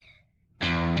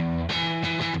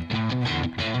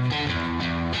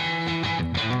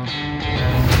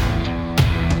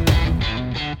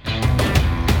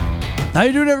How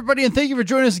you doing, everybody? And thank you for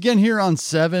joining us again here on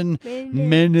 7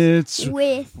 Minutes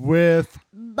with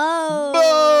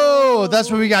Bo.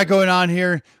 That's what we got going on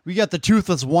here. We got the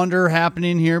Toothless Wonder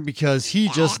happening here because he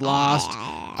just lost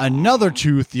another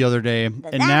tooth the other day,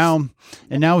 and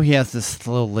now he has this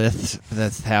little lisp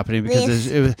that's happening because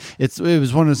it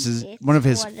was one of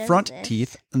his front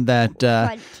teeth that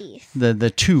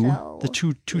the two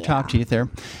top teeth there.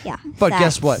 Yeah. But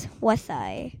guess what?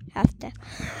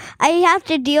 I have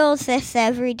to deal with this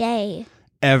every day.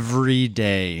 Every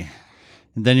day.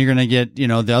 And then you're going to get,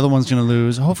 the other one's going to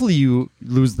lose. Hopefully you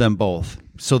lose them both.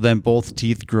 So then both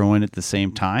teeth grow in at the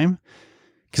same time.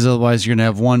 Because otherwise you're going to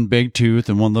have one big tooth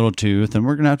and one little tooth. And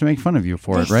we're going to have to make fun of you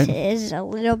for it, right? This is a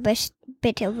little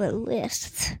bit of a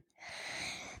lisp.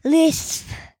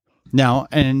 Now,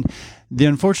 and the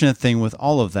unfortunate thing with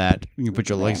all of that, you can put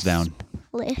your legs down.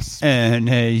 Lisp. And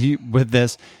with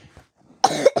this,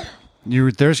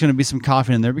 there's going to be some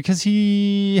coughing in there because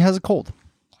he has a cold.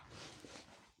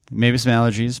 Maybe some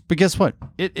allergies. But guess what?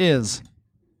 It is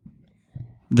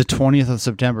the 20th of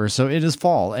September. So it is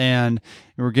fall. And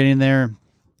we're getting there.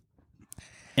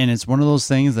 And it's one of those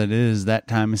things that is that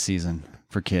time of season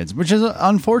for kids, which is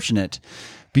unfortunate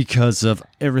because of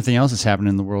everything else that's happening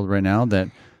in the world right now that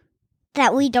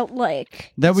we don't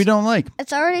like.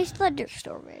 It's already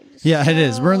thunderstorming. Yeah, it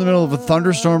is. We're in the middle of a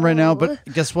thunderstorm right now. But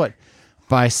guess what?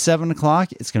 By 7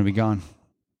 o'clock, it's going to be gone.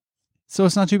 So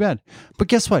it's not too bad. But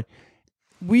guess what?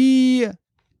 We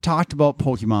talked about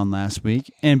Pokemon last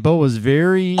week, and Bo was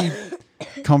very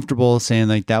comfortable saying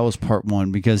like that was part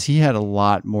one because he had a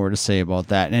lot more to say about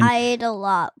that. And I had a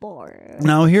lot more.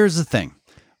 Now, here's the thing.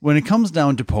 When it comes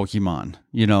down to Pokemon,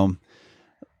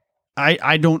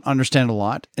 I don't understand a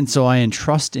lot, and so I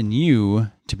entrust in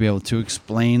you to be able to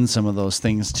explain some of those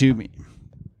things to me.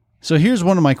 So here's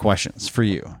one of my questions for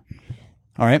you.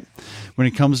 All right, when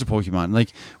it comes to Pokemon,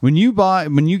 like when you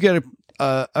get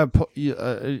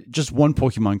just one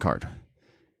Pokemon card,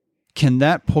 can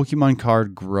that Pokemon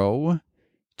card grow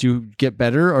to get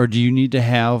better, or do you need to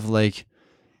have like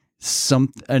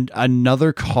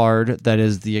another card that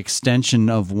is the extension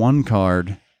of one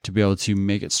card to be able to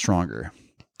make it stronger?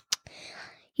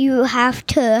 You have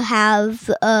to have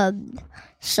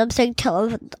something to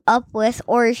level up with,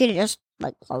 or you can just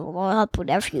like level up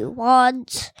whenever you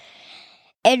want.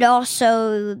 And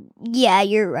also, yeah,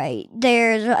 you're right.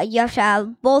 You have to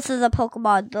have both of the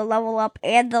Pokemon, the level up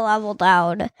and the level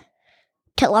down,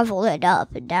 to level it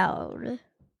up and down.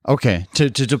 Okay,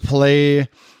 to play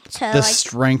the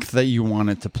strength that you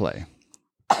want it to play.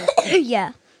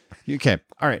 Yeah. Okay,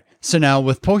 all right. So now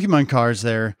with Pokemon cards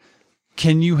there,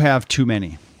 can you have too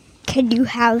many? Can you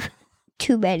have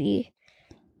too many?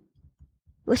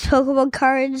 With Pokemon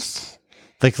cards?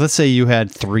 Like, let's say you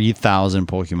had 3,000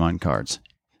 Pokemon cards.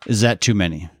 Is that too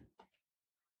many?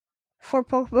 For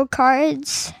Pokemon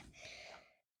cards?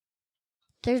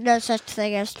 There's no such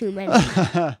thing as too many.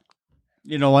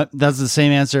 You know what? That's the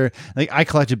same answer. Like, I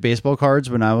collected baseball cards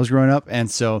when I was growing up.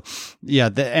 And so, yeah,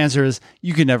 the answer is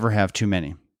you can never have too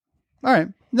many. All right.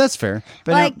 That's fair.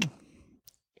 But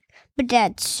but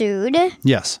Dad, soon.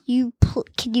 Yes.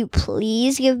 Can you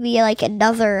please give me like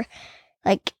another,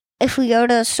 like if we go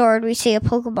to the store and we see a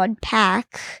Pokemon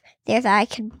pack there that I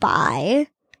can buy,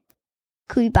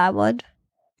 can we buy one?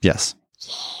 Yes.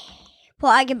 Yay.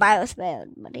 Well, I can buy it with my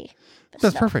own money.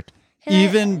 That's perfect.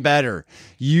 Even better.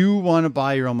 You want to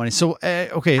buy your own money. So,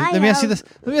 okay, let me ask you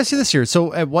this here.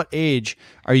 So, at what age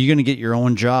are you going to get your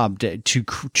own job to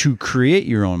create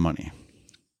your own money?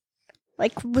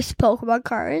 Like with Pokemon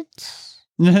cards?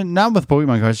 Not with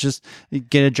Pokemon cards. Just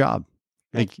get a job.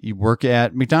 Like you work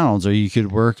at McDonald's, or you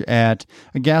could work at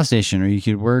a gas station, or you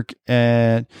could work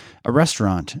at a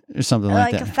restaurant or something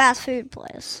like that. Like a fast food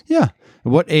place. Yeah.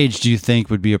 What age do you think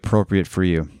would be appropriate for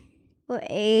you? What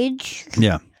age?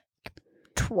 Yeah.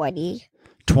 20.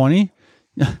 20?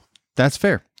 That's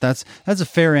fair. That's a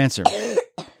fair answer.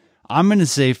 I'm going to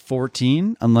say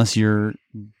 14 unless you're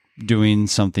doing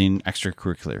something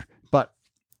extracurricular. But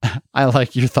I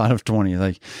like your thought of 20.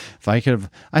 Like if I could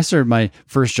have, I started my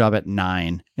first job at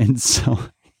 9. And so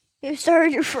you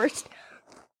started your first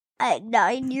at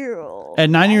 9-year-old. At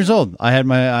 9 years old, I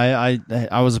had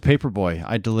I was a paper boy.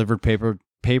 I delivered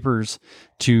papers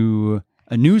to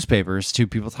newspapers to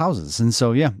people's houses. And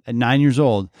so, yeah, at 9 years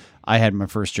old, I had my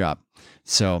first job.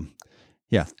 So,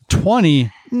 yeah, 20,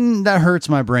 that hurts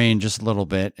my brain just a little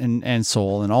bit and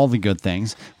soul and all the good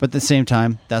things. But at the same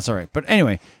time, that's all right. But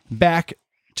anyway, back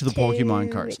to the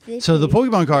Pokemon cards. So the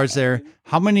Pokemon cards there,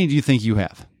 how many do you think you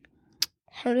have?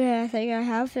 How many I think I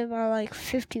have? Am I like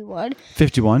 51?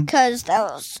 51? Because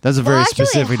that's a very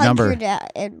specific number.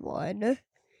 101.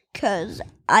 because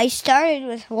I started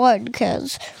with one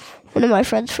because one of my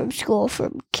friends from school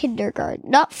from kindergarten,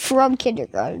 not from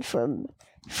kindergarten, from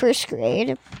first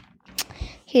grade.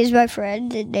 He's my friend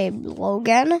named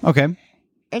Logan. Okay.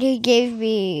 And he gave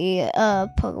me a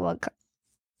Pokemon card.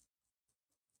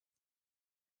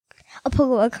 A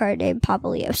Pokemon card named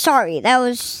Papaleo. Sorry, that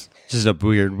was Just a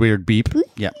weird beep.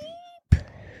 Yeah.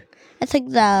 I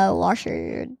think the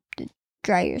washer, the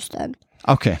dryer's done.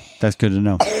 Okay, that's good to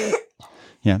know.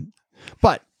 Yeah,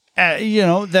 but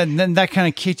then that kind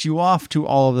of kicked you off to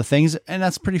all of the things, and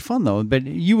that's pretty fun though. But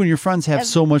you and your friends have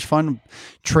so much fun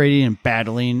trading and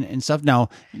battling and stuff. Now,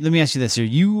 let me ask you this: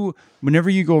 whenever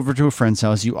you go over to a friend's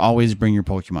house, you always bring your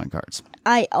Pokemon cards?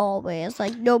 I always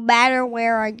no matter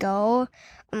where I go,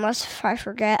 unless if I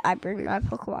forget, I bring my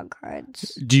Pokemon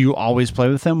cards. Do you always play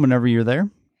with them whenever you're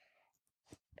there?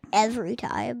 Every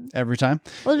time. Every time?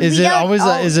 Well, is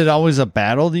it always a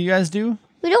battle that you guys do?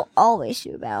 We don't always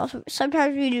do battles.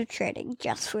 Sometimes we do trading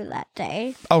just for that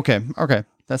day. Okay,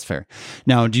 that's fair.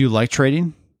 Now, do you like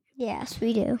trading? Yes,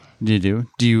 we do. Do you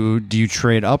do? Do you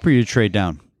trade up or you trade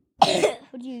down?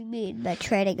 What do you mean by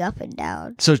trading up and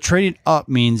down? So trading up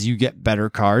means you get better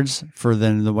cards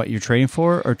than what you're trading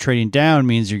for, or trading down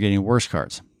means you're getting worse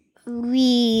cards.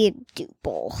 We do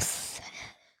both.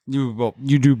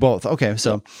 You do both. Okay,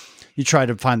 so you try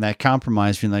to find that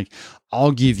compromise, being like,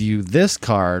 I'll give you this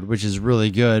card, which is really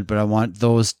good, but I want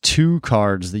those two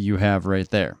cards that you have right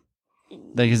there.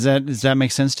 Like, does that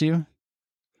make sense to you?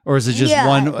 Or is it just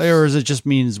one, or is it just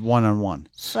means one-on-one?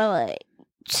 So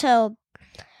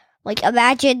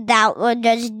imagine that one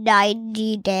does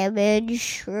 90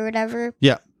 damage or whatever.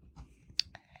 Yeah.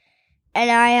 And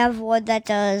I have one that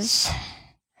does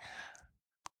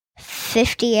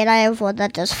 50, and I have one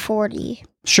that does 40.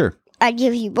 Sure. I'd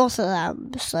give you both of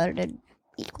them, so it'd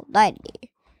equal 90.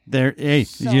 There, hey,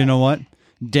 you know what?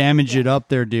 Damage it up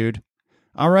there, dude.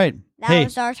 All right. That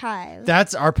was our time.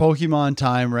 That's our Pokemon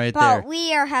time right there. But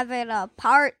we are having a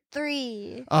part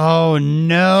 3. Oh,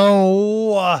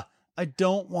 no. I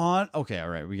don't want... Okay, all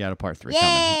right. We got a part 3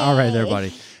 coming. All right there,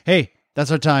 buddy. Hey,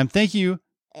 that's our time. Thank you.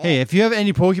 Hey, if you have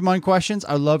any Pokemon questions,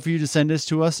 I'd love for you to send this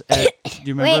to us. Do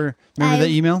you remember the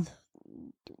email?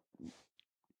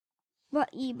 What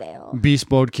email?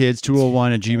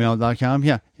 beastmodekids201@gmail.com.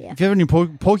 Yeah. If you have any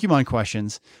Pokemon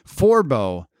questions for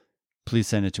Bo, please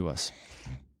send it to us.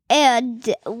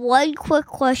 And one quick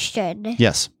question.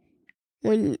 Yes.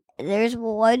 There's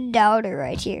one doubter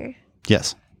right here.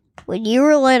 Yes. When you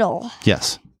were little.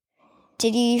 Yes.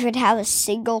 Did you even have a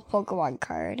single Pokemon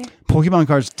card? Pokemon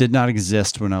cards did not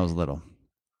exist when I was little.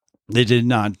 They did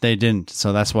not. They didn't.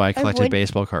 So that's why I collected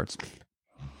baseball cards.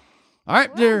 All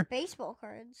right, dear. Baseball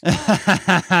cards.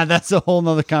 That's a whole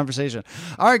nother conversation.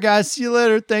 All right, guys. See you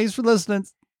later. Thanks for listening.